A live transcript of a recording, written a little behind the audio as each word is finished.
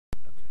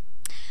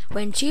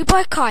When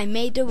Tubai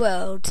made the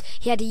world,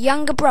 he had a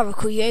younger brother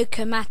called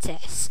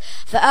Yokomatis.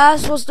 The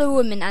earth was the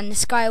woman and the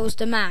sky was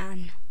the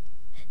man.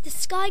 The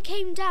sky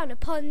came down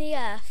upon the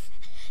earth.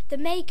 The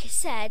Maker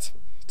said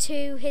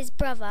to his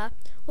brother,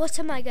 "What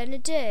am I going to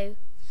do?"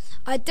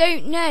 "I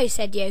don't know,"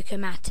 said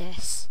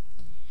Yokomatis.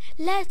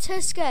 "Let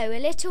us go a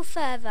little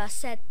further,"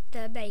 said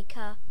the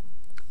Maker.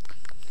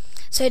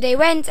 So they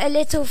went a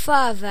little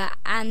further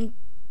and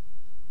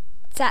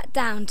sat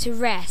down to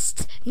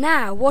rest.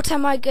 "Now, what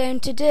am I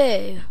going to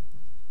do?"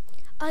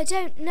 "I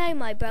don't know,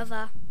 my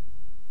brother."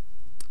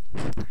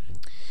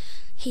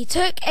 He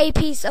took a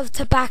piece of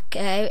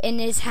tobacco in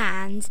his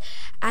hand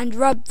and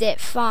rubbed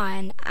it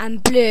fine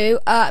and blew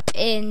up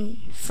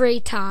in 3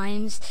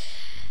 times.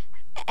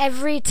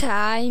 Every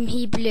time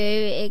he blew,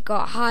 it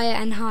got higher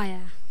and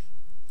higher.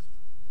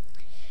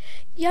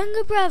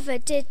 Younger brother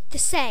did the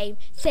same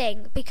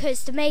thing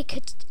because the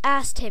Maker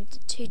asked him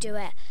to do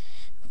it.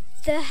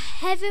 The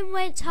heaven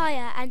went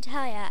higher and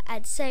higher,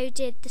 and so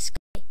did the sky.